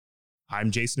I'm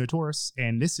Jason Otoris,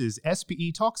 and this is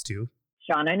SPE Talks to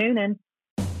Shauna Noonan.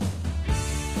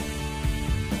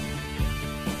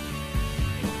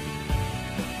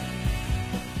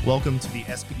 Welcome to the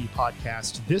SPE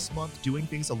podcast. This month, doing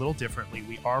things a little differently.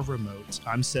 We are remote.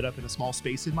 I'm set up in a small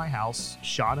space in my house.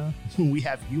 Shauna, we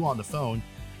have you on the phone.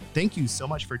 Thank you so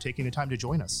much for taking the time to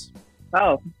join us.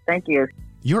 Oh, thank you.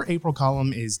 Your April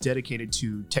column is dedicated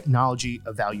to technology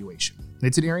evaluation.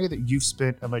 It's an area that you've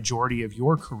spent a majority of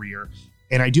your career,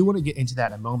 and I do want to get into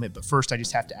that in a moment, but first I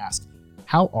just have to ask,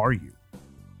 how are you?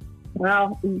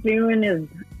 Well, doing as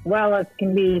well as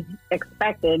can be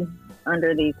expected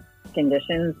under these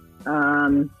conditions.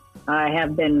 I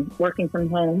have been working from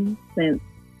home since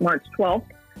March 12th.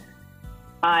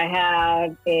 I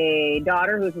have a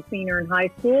daughter who's a senior in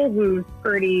high school who's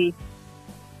pretty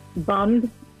bummed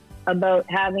about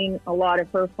having a lot of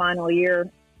her final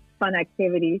year fun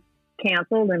activities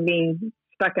canceled and being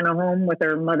stuck in a home with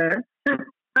her mother.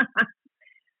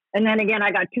 And then again,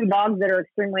 I got two dogs that are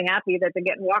extremely happy that they're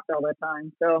getting walked all the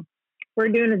time. So we're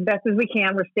doing as best as we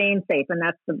can. We're staying safe, and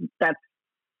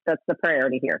that's the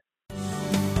priority here.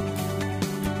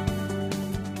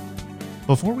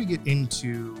 Before we get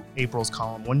into April's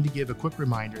column, I wanted to give a quick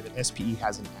reminder that SPE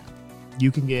has an app. You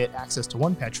can get access to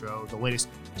One Petro, the latest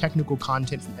technical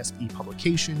content from SPE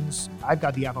publications. I've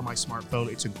got the app on my smartphone.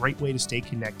 It's a great way to stay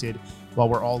connected while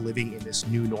we're all living in this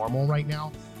new normal right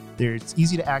now. It's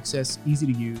easy to access, easy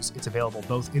to use. It's available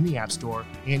both in the App Store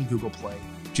and Google Play.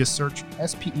 Just search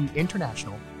SPE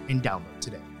International and download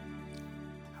today.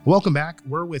 Welcome back.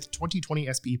 We're with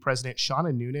 2020 SPE President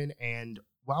Shauna Noonan, and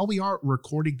while we are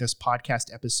recording this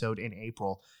podcast episode in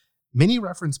April, many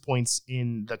reference points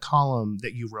in the column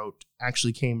that you wrote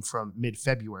actually came from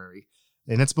mid-February,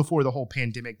 and that's before the whole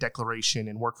pandemic declaration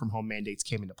and work-from-home mandates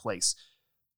came into place.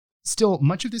 Still,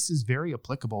 much of this is very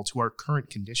applicable to our current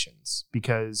conditions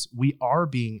because we are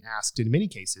being asked in many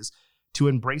cases to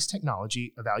embrace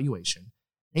technology evaluation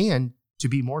and to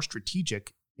be more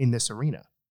strategic in this arena.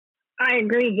 I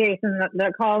agree, Jason.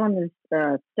 The column is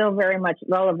still very much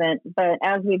relevant, but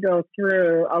as we go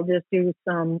through, I'll just do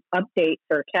some updates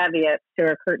or caveats to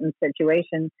our current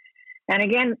situation. And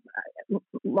again, a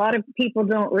lot of people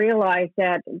don't realize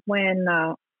that when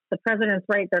the presidents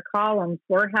write their columns,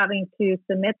 we're having to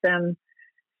submit them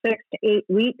 6 to 8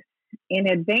 weeks in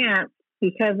advance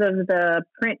because of the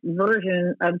print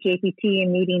version of JPT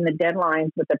and meeting the deadlines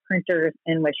with the printers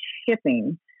and with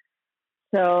shipping.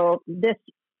 So this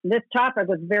topic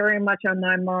was very much on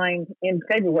my mind in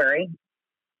February,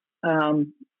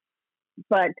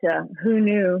 but who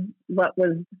knew what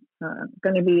was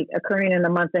going to be occurring in the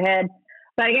months ahead.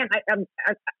 But again,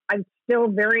 I'm still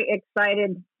very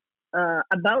excited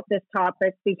about this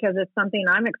topic because it's something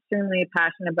I'm extremely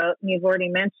passionate about. And you've already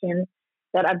mentioned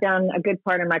that I've done a good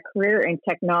part of my career in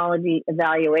technology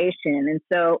evaluation. And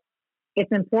so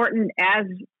it's important as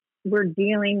we're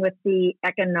dealing with the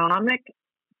economic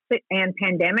and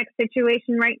pandemic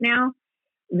situation right now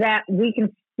that we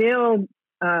can still,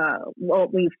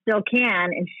 we still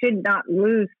can and should not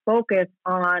lose focus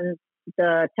on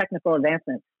the technical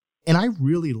advancements. And I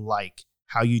really like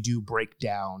how you do break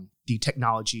down the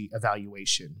technology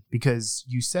evaluation because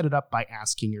you set it up by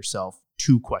asking yourself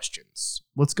 2 questions.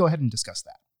 Let's go ahead and discuss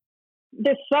that.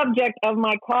 The subject of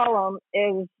my column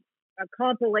is a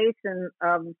compilation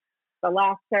of the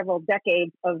last several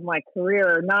decades of my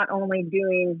career, not only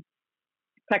doing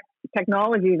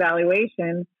technology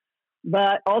evaluation,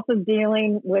 but also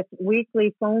dealing with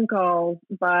weekly phone calls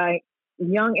by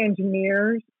young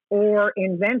engineers or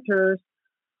inventors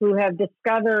who have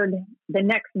discovered the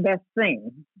next best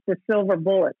thing, the silver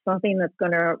bullet, something that's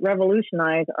going to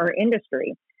revolutionize our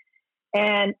industry.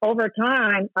 And over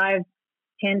time, I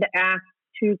tend to ask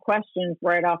 2 questions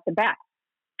right off the bat.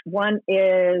 One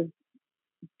is,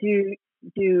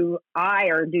 do I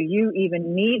or do you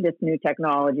even need this new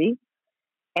technology?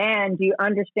 And do you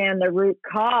understand the root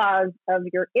cause of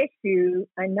your issue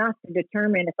enough to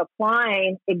determine if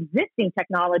applying existing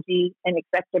technology and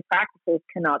accepted practices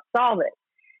cannot solve it?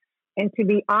 And to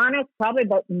be honest, probably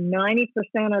about 90%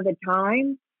 of the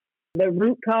time, the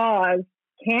root cause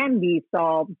can be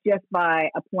solved just by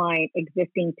applying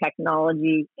existing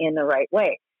technology in the right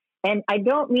way. And I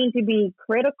don't mean to be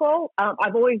critical.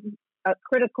 I've always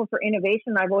critical for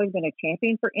innovation. I've always been a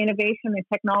champion for innovation and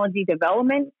technology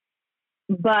development.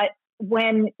 But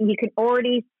when you can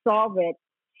already solve it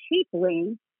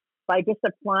cheaply by just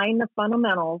applying the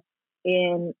fundamentals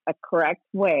in a correct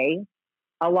way,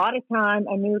 a lot of time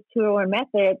a new tool or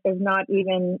method is not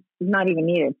even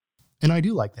needed. And I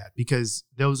do like that because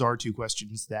those are 2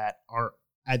 questions that are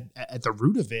at the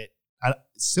root of it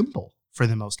simple. for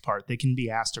the most part. They can be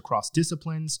asked across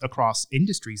disciplines, across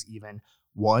industries even.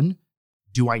 One,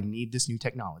 do I need this new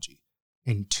technology?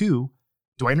 And two,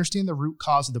 do I understand the root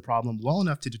cause of the problem well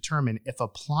enough to determine if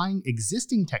applying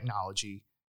existing technology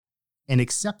and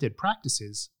accepted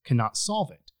practices cannot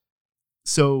solve it?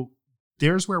 So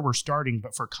there's where we're starting,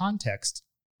 but for context,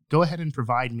 go ahead and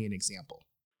provide me an example.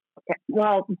 Okay.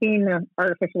 Well, being an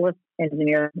artificial lift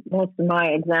engineer, most of my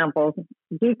examples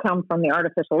do come from the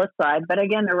artificial lift side, but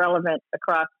again, they're relevant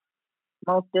across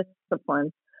most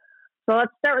disciplines. So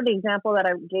let's start with the example that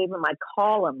I gave in my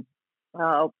column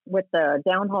with the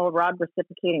downhole rod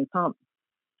reciprocating pump.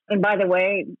 And by the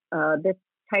way, this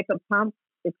type of pump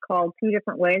is called two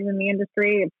different ways in the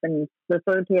industry. It's been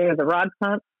referred to as a rod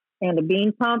pump and a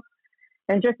beam pump.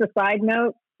 And just a side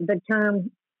note, the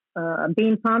term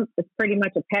beam pump is pretty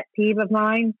much a pet peeve of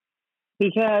mine,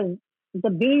 because the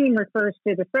beam refers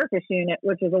to the surface unit,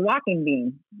 which is a walking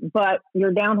beam, but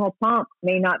your downhole pump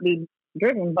may not be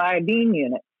driven by a beam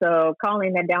unit. So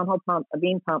calling that downhole pump a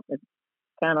beam pump is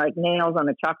kind of like nails on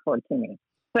a chalkboard to me.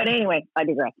 But anyway, I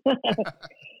digress.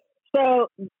 So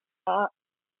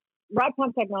rod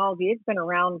pump technology has been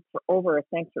around for over a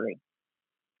century.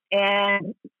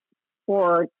 And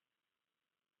for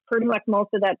pretty much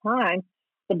most of that time,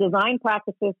 the design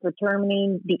practices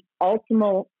determining the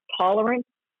ultimate tolerance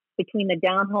between the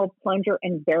downhole plunger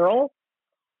and barrel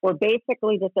were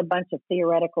basically just a bunch of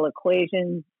theoretical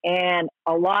equations and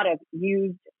a lot of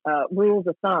used rules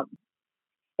of thumb.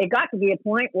 It got to be a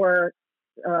point where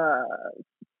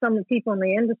some of the people in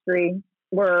the industry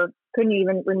couldn't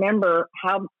even remember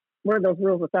where those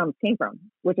rules of thumb came from,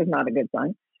 which is not a good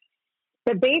sign.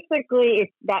 But basically, if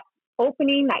that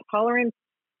opening, that tolerance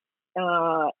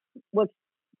was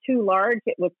too large,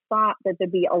 it was thought that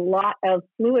there'd be a lot of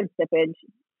fluid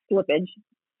slippage,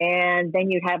 and then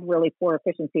you'd have really poor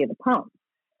efficiency of the pump.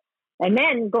 And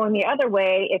then going the other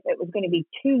way, if it was going to be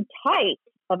too tight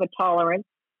of a tolerance,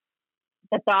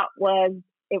 the thought was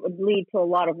it would lead to a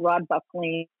lot of rod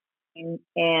buckling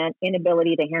and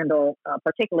inability to handle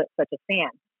particulates such as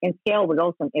sand. And scale was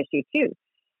also an issue too.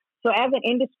 So as an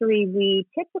industry, we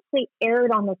typically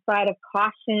erred on the side of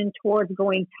caution towards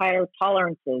going tighter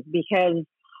tolerances because,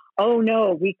 oh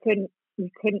no, we couldn't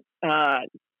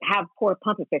have poor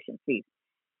pump efficiencies.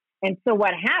 And so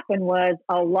what happened was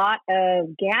a lot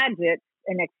of gadgets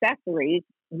and accessories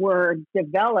were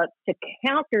developed to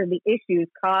counter the issues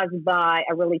caused by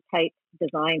a really tight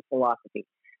design philosophy.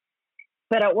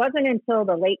 But it wasn't until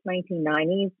the late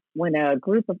 1990s when a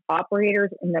group of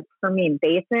operators in the Permian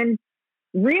Basin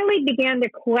really began to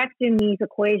question these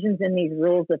equations and these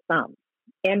rules of thumb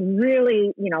and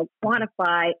really,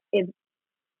 quantify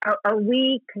are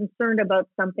we concerned about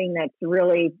something that's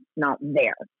really not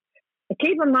there? And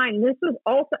keep in mind, this was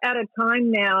also at a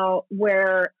time now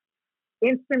where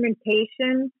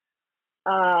instrumentation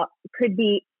could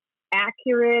be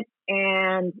accurate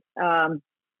and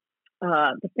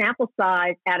the sample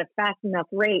size at a fast enough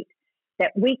rate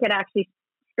that we could actually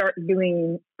start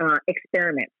doing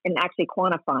experiments and actually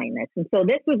quantifying this. And so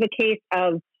this was a case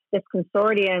of this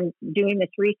consortium doing this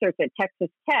research at Texas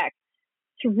Tech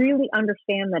to really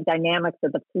understand the dynamics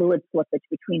of the fluid slippage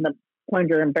between the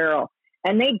plunger and barrel.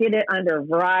 And they did it under a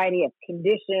variety of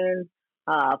conditions,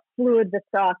 fluid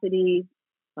viscosity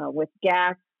with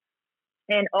gas.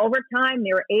 And over time,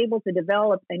 they were able to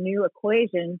develop a new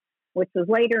equation, which was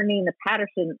later named the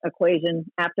Patterson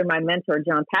equation after my mentor,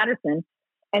 John Patterson.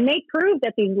 And they proved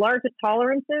that these larger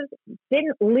tolerances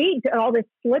didn't lead to all this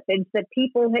slippage that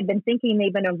people had been thinking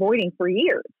they've been avoiding for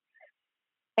years.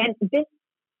 And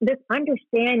this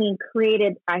understanding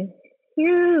created a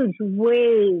huge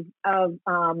wave of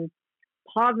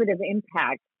positive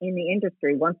impact in the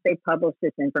industry once they published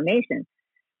this information.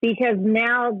 Because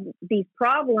now these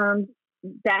problems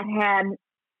that had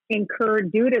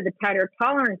incurred due to the tighter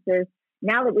tolerances,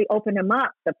 now that we open them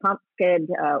up, the pumps could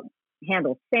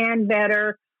handle sand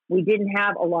better. We didn't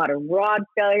have a lot of rod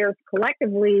failures.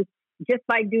 Collectively, just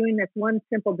by doing this one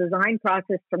simple design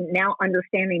process from now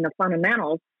understanding the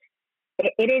fundamentals,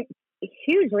 it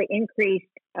hugely increased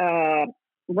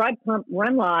rod pump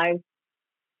run lives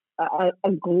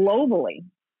globally.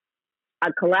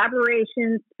 A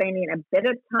collaboration, spending a bit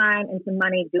of time and some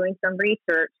money doing some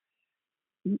research,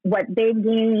 what they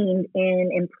gained in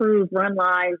improved run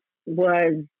lives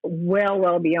was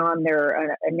well beyond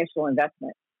their initial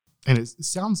investment. And it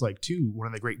sounds like, too, one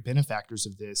of the great benefactors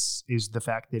of this is the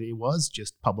fact that it was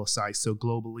just publicized so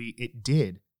globally, it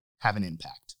did have an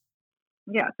impact.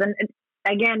 Yes. And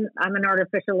again, I'm an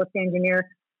artificial lift engineer,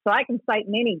 so I can cite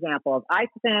many examples. I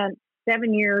spent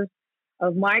 7 years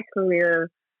of my career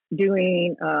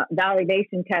doing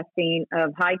validation testing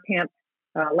of high temp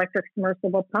electric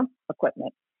submersible pump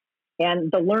equipment.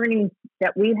 And the learnings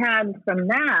that we had from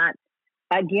that,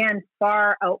 again,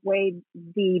 far outweighed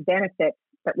the benefits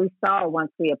that we saw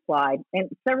once we applied. And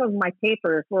several of my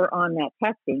papers were on that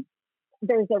testing.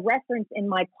 There's a reference in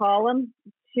my column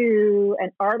to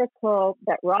an article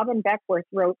that Robin Beckworth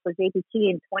wrote for JPT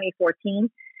in 2014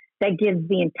 that gives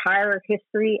the entire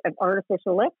history of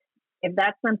artificial lift. If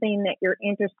that's something that you're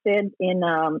interested in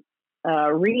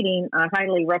reading, I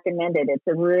highly recommend it. It's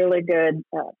a really good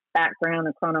background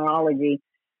and chronology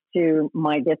to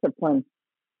my discipline.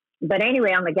 But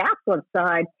anyway, on the gas lift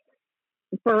side,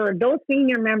 for those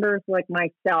senior members like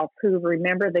myself who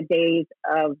remember the days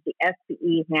of the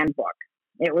SPE handbook,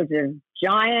 it was a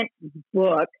giant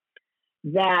book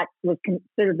that was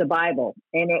considered the Bible,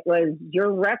 and it was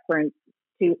your reference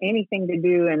to anything to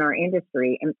do in our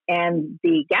industry. And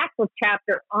the gas lift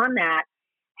chapter on that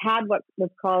had what was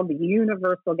called the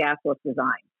universal gas lift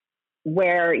design,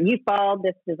 where you followed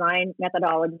this design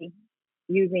methodology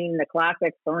using the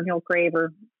classic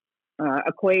Thornhill-Craver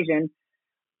equation.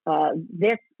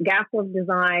 This gas lift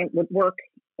design would work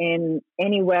in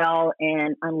any well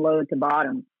and unload to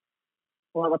bottom.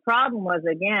 Well, the problem was,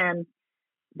 again,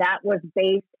 that was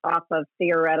based off of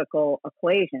theoretical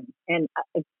equations. And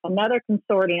another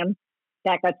consortium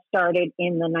that got started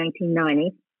in the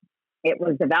 1990s, it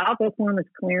was the Valve Performance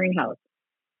Clearinghouse.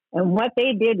 And what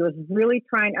they did was really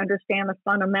try and understand the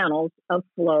fundamentals of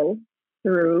flow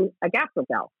through a gas lift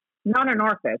valve, not an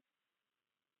orifice,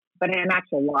 but an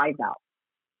actual live valve.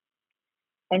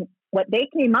 And what they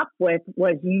came up with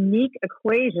was unique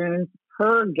equations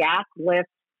per gas lift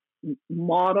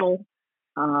model,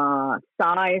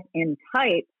 size, and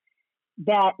type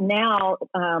that now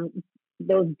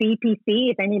those VPC,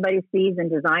 if anybody sees in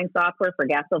design software for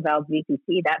gas lift valves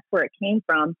VPC, that's where it came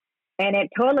from. And it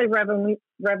totally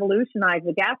revolutionized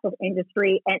the gas lift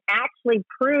industry and actually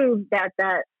proved that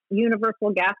that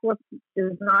universal gas lift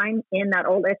design in that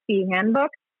old SPE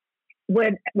handbook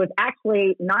was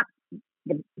actually not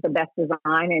the best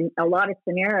design. In a lot of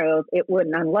scenarios, it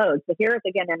wouldn't unload. So here's,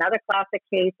 again, another classic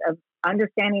case of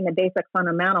understanding the basic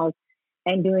fundamentals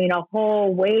and doing a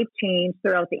whole wave change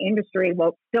throughout the industry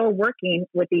while still working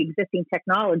with the existing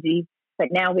technology, but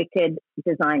now we could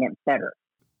design it better.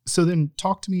 So then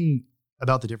talk to me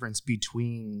about the difference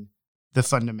between the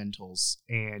fundamentals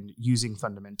and using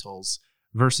fundamentals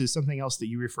versus something else that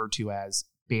you refer to as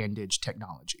bandage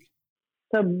technology.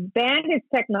 So bandage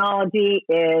technology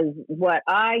is what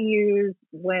I use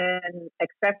when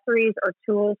accessories or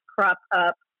tools crop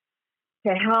up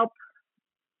to help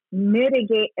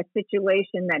mitigate a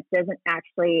situation that doesn't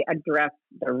actually address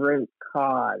the root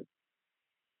cause.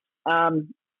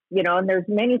 And there's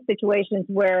many situations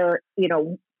where,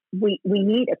 we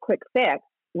need a quick fix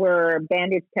where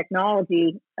bandage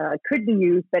technology could be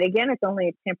used, but again, it's only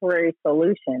a temporary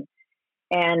solution.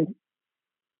 And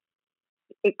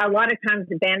a lot of times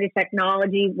the bandage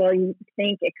technology, well, you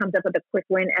think it comes up with a quick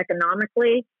win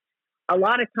economically. A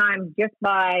lot of times, just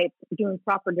by doing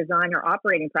proper design or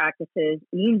operating practices,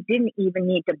 you didn't even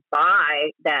need to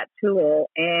buy that tool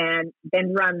and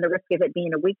then run the risk of it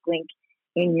being a weak link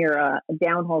in your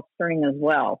downhole string as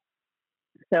well.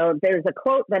 So there's a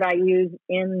quote that I use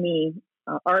in the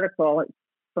article. It's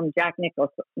from Jack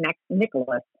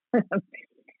Nicholas.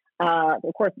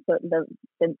 Of course, the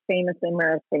famous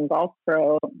American golf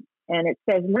pro, and it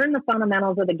says, learn the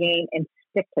fundamentals of the game and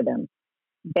stick to them.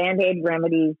 Band-aid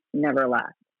remedies never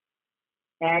last.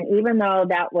 And even though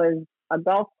that was a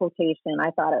golf quotation,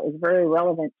 I thought it was very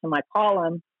relevant to my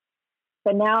column.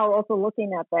 But now, also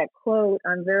looking at that quote,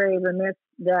 I'm very remiss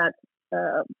that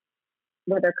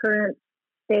with our current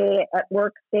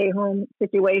stay-at-work, stay-home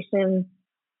situation,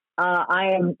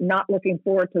 I am not looking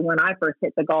forward to when I first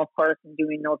hit the golf course and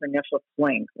doing those initial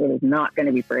swings. It is not going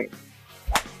to be pretty.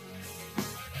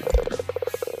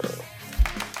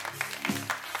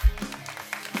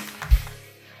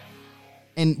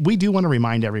 And we do want to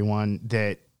remind everyone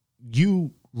that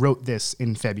you wrote this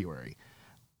in February.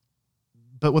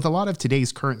 But with a lot of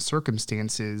today's current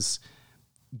circumstances,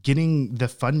 getting the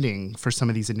funding for some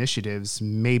of these initiatives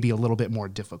may be a little bit more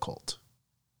difficult.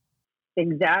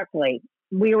 Exactly.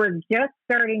 We were just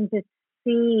starting to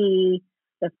see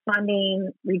the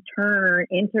funding return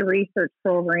into research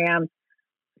programs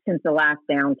since the last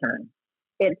downturn.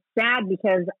 It's sad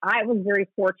because I was very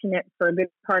fortunate for a good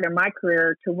part of my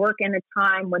career to work in a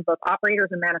time when both operators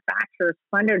and manufacturers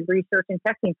funded research and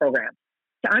testing programs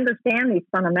to understand these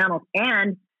fundamentals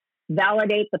and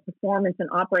validate the performance and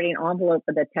operating envelope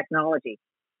of the technology.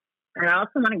 And I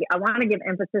also want to give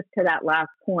emphasis to that last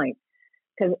point,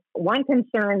 because one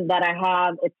concern that I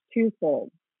have, it's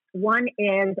twofold. One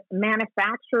is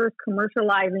manufacturers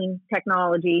commercializing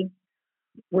technology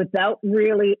without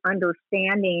really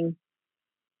understanding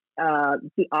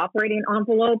the operating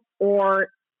envelope, or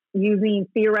using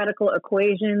theoretical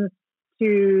equations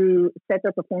to set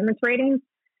their performance ratings.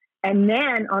 And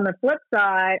then on the flip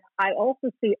side, I also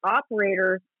see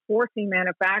operators forcing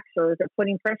manufacturers or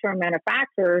putting pressure on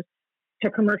manufacturers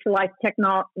to commercialize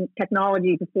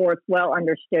technology before it's well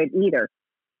understood either.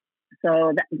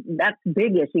 So that's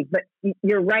big issues. But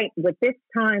you're right, with this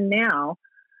time now,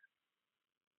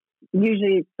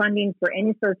 usually funding for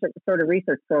any sort of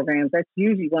research programs, that's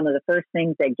usually one of the first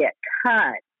things that get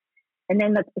cut. And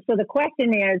then, so the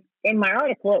question is, in my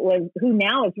article, it was, who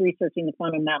now is researching the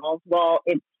fundamentals? Well,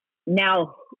 it's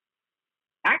now,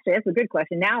 actually, that's a good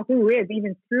question. Now, who is,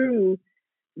 even through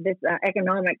this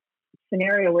economic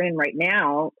scenario we're in right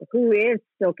now, who is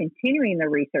still continuing the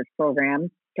research program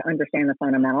to understand the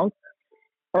fundamentals?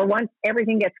 Or once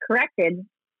everything gets corrected,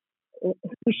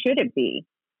 who should it be?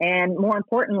 And more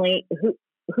importantly,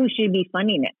 who should be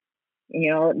funding it?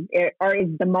 You know, or is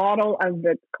the model of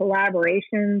the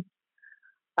collaborations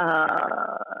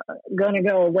going to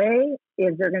go away?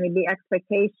 Is there going to be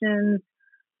expectations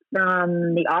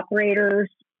from the operators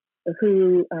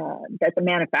who that the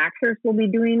manufacturers will be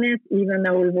doing this, even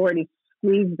though we've already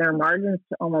squeezed their margins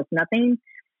to almost nothing?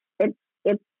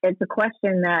 It's a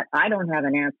question that I don't have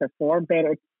an answer for, but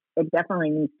it definitely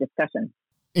needs discussion.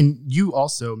 And you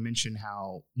also mentioned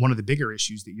how one of the bigger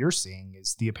issues that you're seeing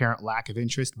is the apparent lack of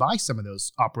interest by some of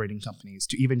those operating companies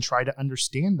to even try to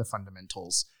understand the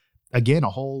fundamentals. Again,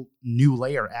 a whole new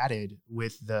layer added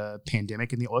with the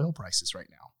pandemic and the oil prices right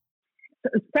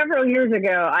now. Several years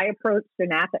ago, I approached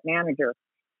an asset manager.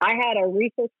 I had a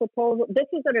research proposal. This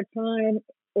was at a time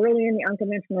early in the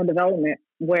unconventional development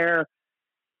where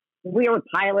we were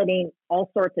piloting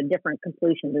all sorts of different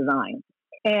completion designs.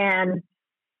 And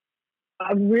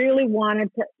I really wanted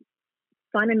to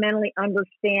fundamentally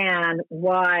understand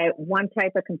why one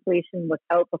type of completion was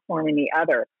outperforming the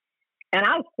other. And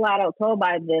I was flat out told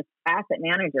by this asset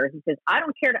manager, he says, I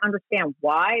don't care to understand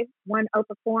why one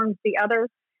outperforms the other,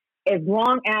 as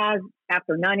long as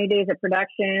after 90 days of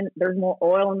production, there's more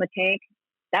oil in the tank.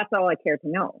 That's all I care to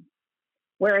know.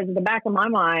 Whereas in the back of my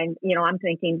mind, you know, I'm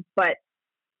thinking, but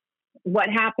what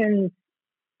happens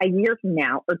a year from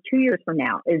now or 2 years from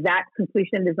now? Is that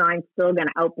completion design still going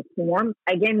to outperform?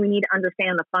 Again, we need to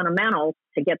understand the fundamentals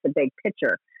to get the big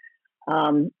picture.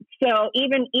 So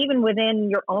even within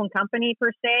your own company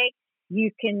per se,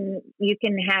 you can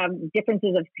have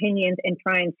differences of opinions and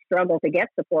try and struggle to get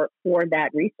support for that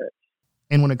research.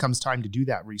 And when it comes time to do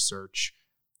that research,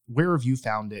 where have you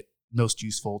found it most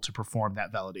useful to perform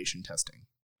that validation testing?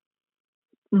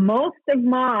 Most of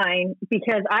mine,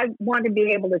 because I want to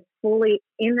be able to fully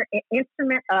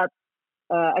instrument up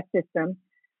a system,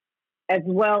 as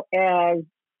well as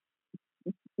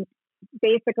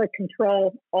basically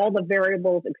control all the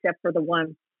variables except for the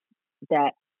ones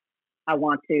that I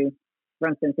want to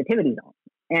run sensitivities on.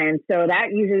 And so that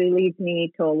usually leads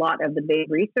me to a lot of the big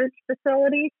research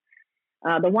facilities.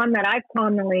 The one that I've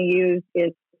commonly used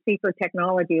is Seeker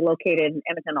Technology, located in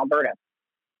Edmonton, Alberta.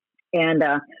 And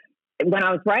when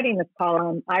I was writing this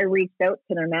column, I reached out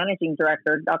to their managing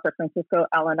director, Dr. Francisco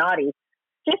Alanati,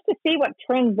 just to see what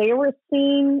trends they were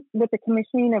seeing with the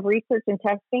commissioning of research and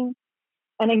testing.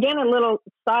 And again, a little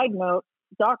side note,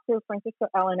 Dr. Francisco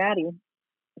Alanati,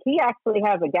 he actually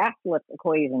has a gas lift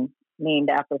equation named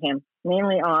after him,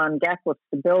 mainly on gas lift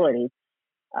stability.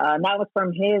 And that was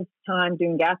from his time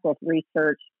doing gas lift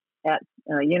research at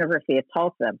University of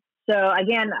Tulsa. So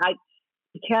again,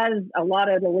 because a lot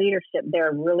of the leadership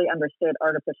there really understood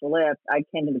artificial lift, I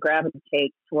tended to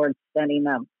gravitate towards studying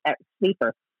them at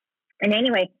Sleeper. And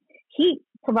anyway, he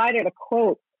provided a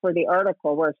quote for the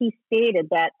article where he stated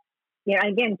that, you know,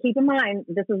 again, keep in mind,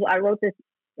 I wrote this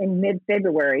in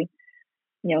mid-February.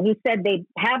 You know, he said they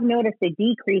have noticed a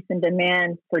decrease in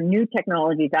demand for new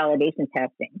technology validation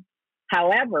testing.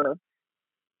 However,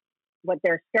 what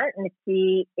they're starting to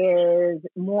see is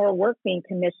more work being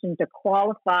commissioned to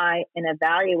qualify and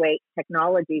evaluate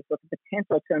technologies with the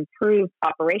potential to improve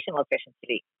operational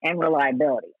efficiency and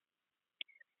reliability.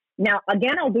 Now,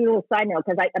 again, I'll do a little side note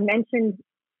because I mentioned,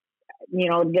 you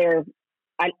know,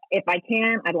 if I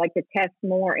can, I'd like to test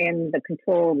more in the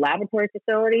controlled laboratory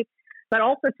facilities, but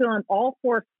also to on all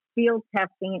four field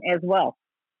testing as well.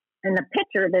 And the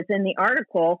picture that's in the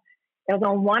article is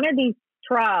on one of these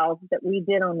trials that we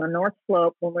did on the North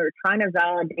Slope when we were trying to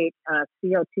validate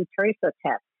CO2 tracer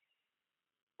test.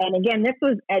 And again, this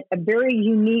was a very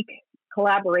unique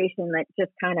collaboration that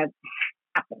just kind of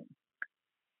happened.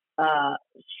 Uh,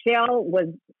 Shell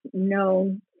was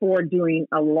known for doing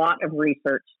a lot of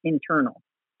research internal.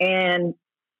 And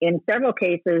in several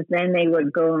cases, then they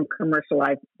would go and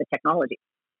commercialize the technology.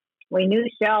 We knew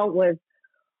Shell was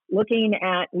looking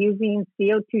at using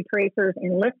CO2 tracers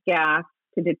in lift gas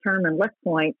to determine lift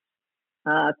points,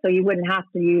 so you wouldn't have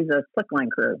to use a slickline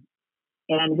crew.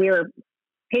 And we were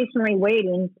patiently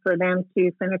waiting for them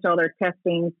to finish all their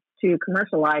testing to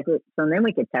commercialize it, so then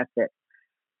we could test it.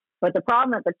 But the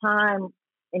problem at the time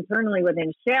internally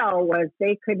within Shell was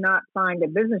they could not find a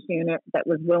business unit that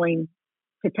was willing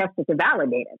to test it to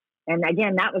validate it. And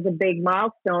again, that was a big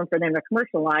milestone for them to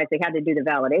commercialize. They had to do the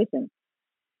validation.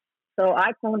 So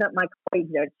I phoned up my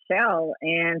colleagues at Shell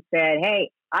and said, hey,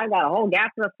 I got a whole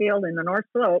gas field in the North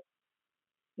Slope.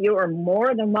 You are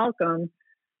more than welcome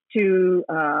to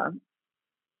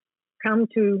come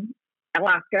to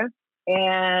Alaska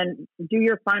and do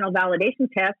your final validation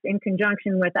test in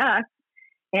conjunction with us.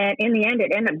 And in the end,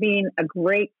 it ended up being a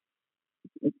great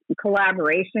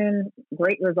collaboration,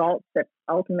 great results that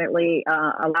ultimately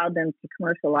allowed them to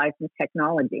commercialize the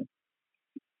technology.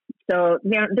 So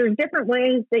there's different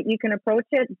ways that you can approach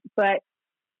it, but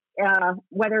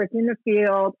whether it's in the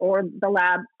field or the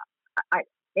lab,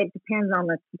 it depends on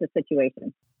the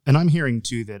situation. And I'm hearing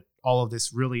too that all of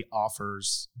this really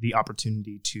offers the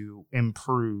opportunity to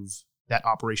improve that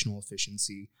operational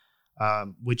efficiency,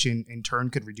 which in turn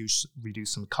could reduce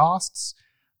some costs.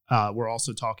 We're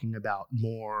also talking about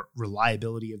more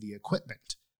reliability of the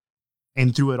equipment.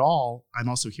 And through it all, I'm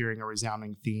also hearing a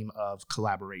resounding theme of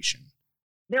collaboration.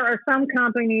 There are some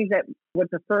companies that would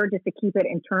prefer just to keep it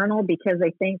internal because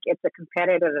they think it's a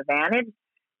competitive advantage.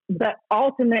 But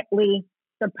ultimately,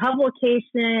 the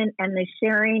publication and the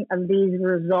sharing of these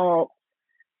results,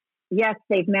 yes,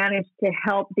 they've managed to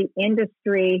help the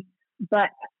industry,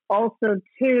 but also,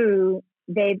 too,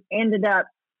 they've ended up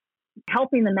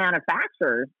helping the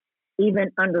manufacturers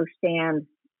even understand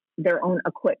their own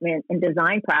equipment and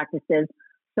design practices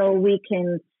so we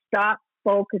can stop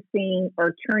focusing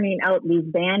or churning out these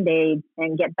Band-Aids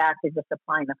and get back to just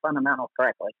applying the fundamentals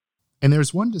correctly. And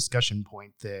there's one discussion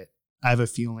point that I have a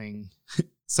feeling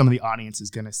some of the audience is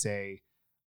going to say,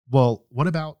 well, what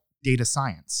about data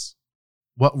science?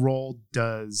 What role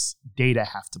does data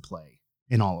have to play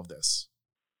in all of this?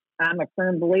 I'm a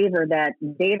firm believer that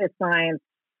data science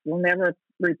will never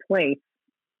replace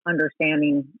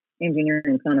understanding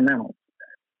engineering fundamentals.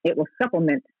 It will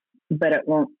supplement, but it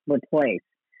won't replace.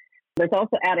 There's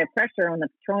also added pressure on the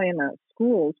petroleum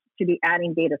schools to be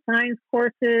adding data science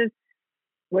courses,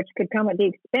 which could come at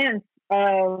the expense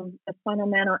of the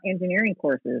fundamental engineering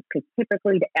courses, because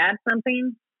typically to add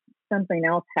something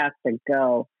else has to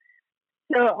go.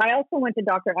 So I also went to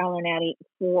Dr. Alan Addy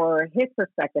for his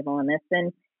perspective on this,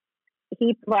 and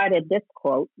he provided this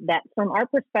quote that from our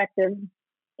perspective,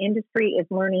 industry is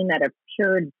learning that a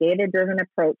pure data-driven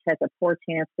approach has a poor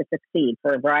chance to succeed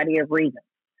for a variety of reasons.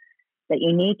 That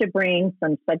you need to bring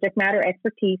some subject matter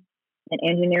expertise and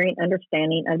engineering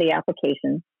understanding of the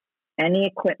application and the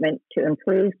equipment to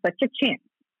improve such a chance.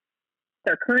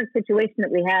 Our current situation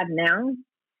that we have now,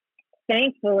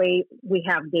 thankfully, we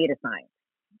have data science.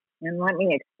 And let me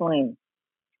explain.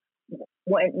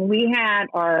 When we had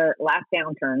our last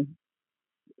downturn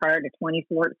prior to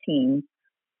 2014,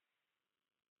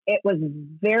 it was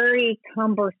very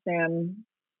cumbersome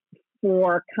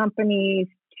for companies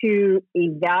to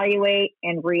evaluate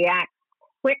and react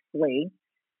quickly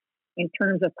in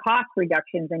terms of cost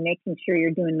reductions and making sure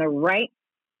you're doing the right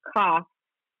cost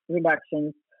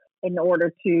reductions in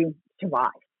order to survive.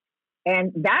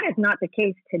 And that is not the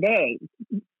case today.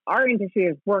 Our industry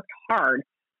has worked hard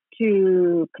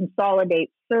to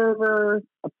consolidate servers,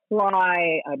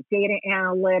 apply data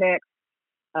analytics,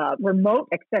 remote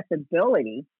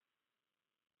accessibility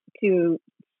to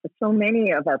so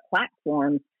many of our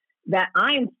platforms that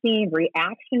I'm seeing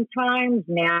reaction times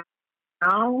now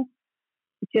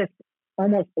just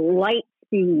almost light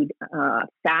speed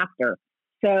faster.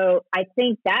 So I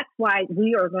think that's why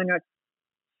we are going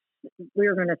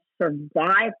to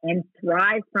survive and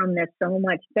thrive from this so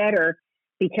much better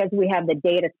because we have the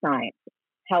data science.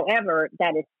 However,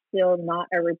 that is still not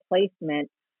a replacement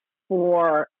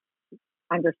for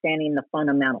understanding the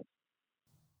fundamentals.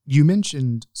 You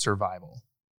mentioned survival,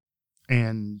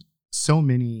 and so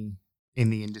many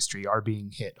in the industry are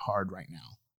being hit hard right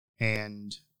now.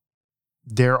 And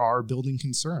there are building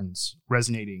concerns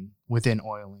resonating within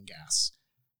oil and gas.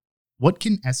 What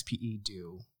can SPE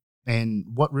do? And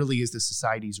what really is the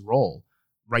society's role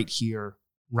right here,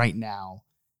 right now,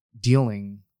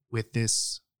 dealing with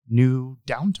this new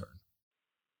downturn?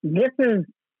 This is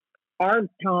our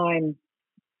time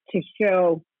to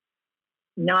show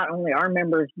not only our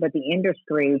members, but the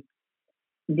industry,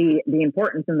 the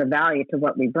importance and the value to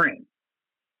what we bring.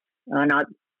 And I'll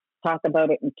talk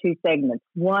about it in two segments.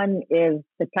 One is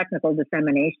the technical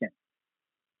dissemination.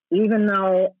 Even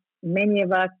though many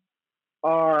of us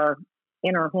are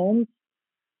in our homes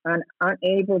and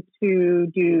unable to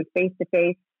do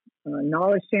face-to-face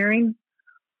knowledge sharing,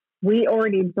 we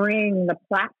already bring the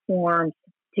platforms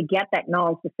to get that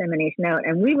knowledge dissemination out.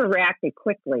 And we reacted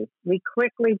quickly. We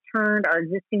quickly turned our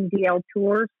existing DL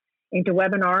tours into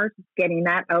webinars, getting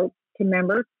that out to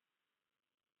members.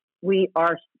 We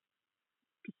are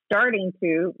starting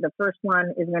to, the first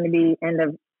one is going to be end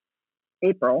of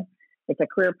April. It's a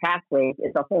career pathways.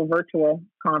 It's a whole virtual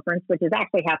conference, which is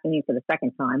actually happening for the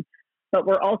second time. But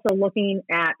we're also looking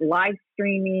at live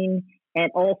streaming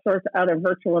and all sorts of other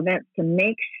virtual events to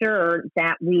make sure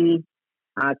that we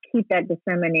keep that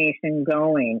dissemination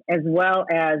going, as well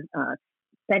as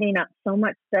setting up so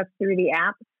much stuff through the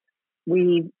app.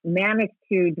 We managed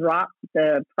to drop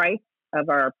the price of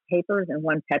our papers in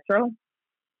one Petro.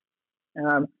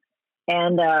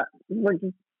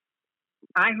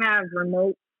 I have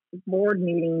remote board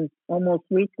meetings almost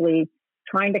weekly,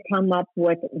 trying to come up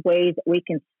with ways that we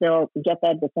can still get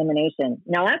that dissemination.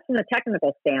 Now, that's from a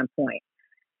technical standpoint.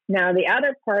 Now, the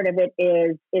other part of it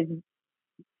is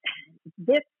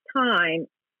this time,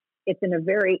 it's in a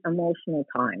very emotional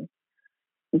time.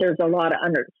 There's a lot of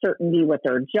uncertainty with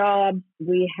their jobs.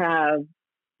 We have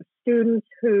students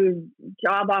whose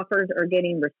job offers are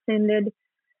getting rescinded.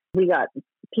 We got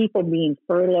people being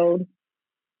furloughed.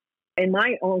 In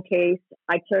my own case,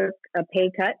 I took a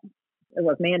pay cut. It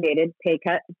was mandated pay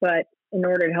cut, but in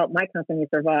order to help my company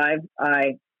survive,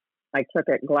 I took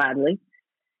it gladly.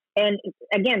 And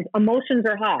again, emotions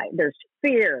are high. There's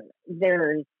fear,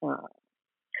 there's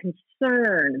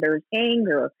concern, there's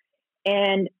anger.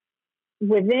 And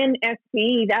within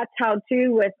SPE, that's how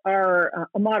too with our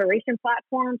moderation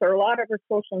platforms or a lot of our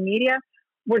social media,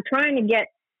 we're trying to get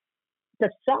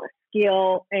the soft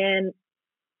skill and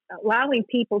allowing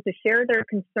people to share their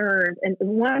concerns. And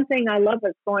one thing I love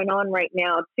that's going on right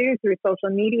now too through social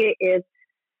media is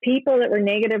people that were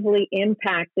negatively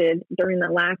impacted during the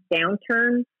last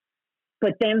downturn,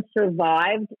 but then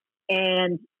survived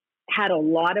and had a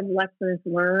lot of lessons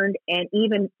learned and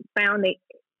even found they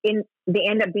end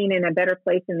up being in a better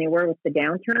place than they were with the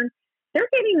downturn. They're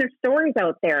getting their stories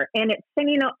out there, and it's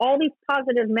sending out all these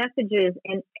positive messages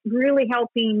and really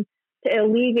helping to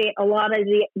alleviate a lot of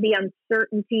the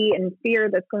uncertainty and fear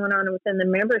that's going on within the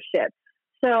membership.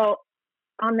 So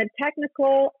on the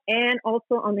technical and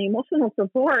also on the emotional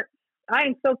support, I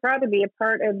am so proud to be a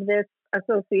part of this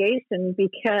association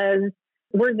because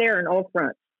we're there in all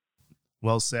fronts.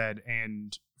 Well said.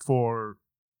 And for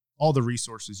all the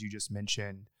resources you just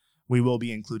mentioned, we will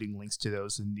be including links to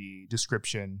those in the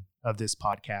description of this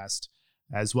podcast,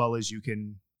 as well as you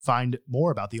can find more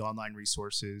about the online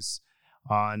resources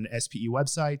on SPE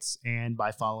websites and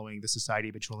by following the Society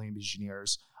of Petroleum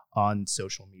Engineers on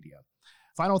social media.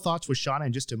 Final thoughts with Shauna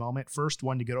in just a moment. First,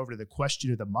 one to get over to the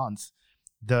question of the month.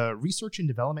 The Research and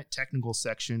Development Technical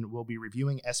section will be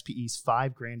reviewing SPE's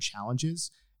 5 grand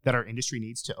challenges that our industry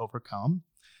needs to overcome.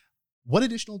 What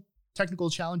additional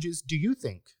technical challenges do you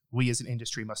think we as an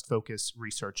industry must focus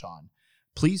research on?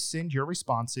 Please send your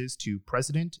responses to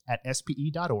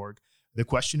president@spe.org. The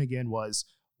question again was,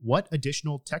 what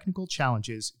additional technical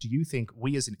challenges do you think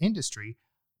we as an industry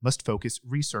must focus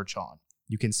research on?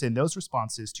 You can send those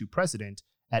responses to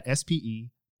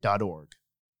president@spe.org.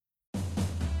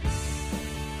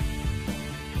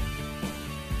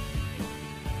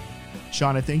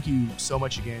 Shauna, thank you so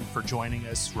much again for joining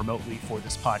us remotely for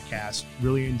this podcast.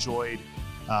 Really enjoyed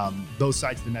both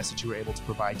sides of the message you were able to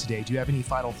provide today. Do you have any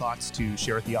final thoughts to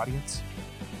share with the audience?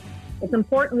 It's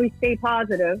important we stay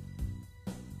positive.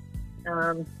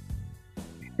 So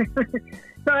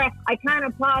I kind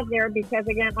of paused there because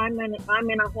again, I'm in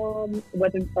a home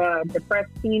with a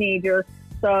depressed teenager.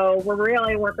 So we're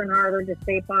really working harder to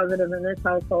stay positive in this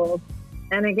household.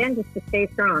 And again, just to stay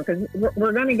strong because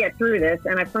we're going to get through this.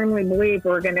 And I firmly believe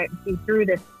we're going to be through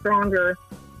this stronger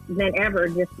than ever,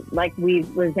 just like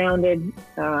we've resounded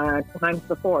times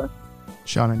before.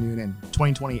 Shauna Noonan,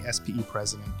 2020 SPE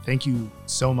President, thank you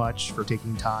so much for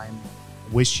taking time.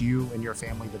 Wish you and your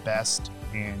family the best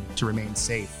and to remain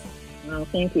safe. Well,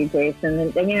 thank you, Jason.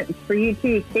 And again, for you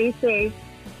too, stay safe.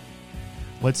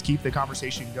 Let's keep the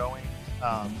conversation going.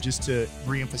 Just to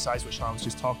reemphasize what Shauna was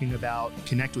just talking about,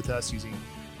 connect with us using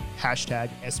hashtag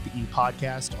SPE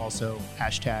podcast, also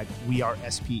hashtag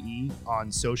WeAreSPE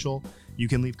on social. You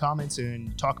can leave comments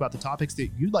and talk about the topics that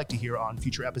you'd like to hear on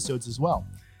future episodes as well.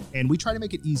 And we try to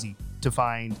make it easy to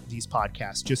find these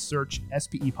podcasts. Just search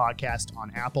SPE Podcast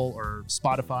on Apple or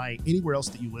Spotify, anywhere else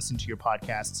that you listen to your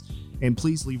podcasts. And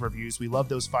please leave reviews. We love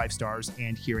those 5 stars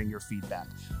and hearing your feedback.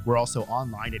 We're also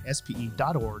online at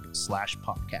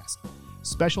spe.org/podcast.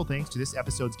 Special thanks to this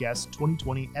episode's guest,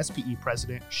 2020 SPE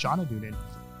President Shauna Noonan.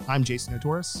 I'm Jason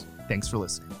Otoris. Thanks for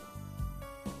listening.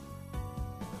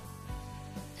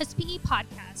 SPE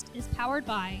Podcast is powered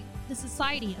by the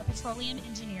Society of Petroleum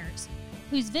Engineers,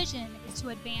 whose vision is to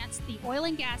advance the oil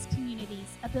and gas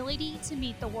community's ability to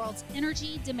meet the world's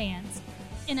energy demands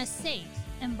in a safe,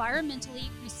 environmentally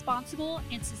responsible,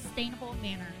 and sustainable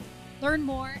manner. Learn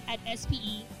more at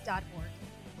spe.org.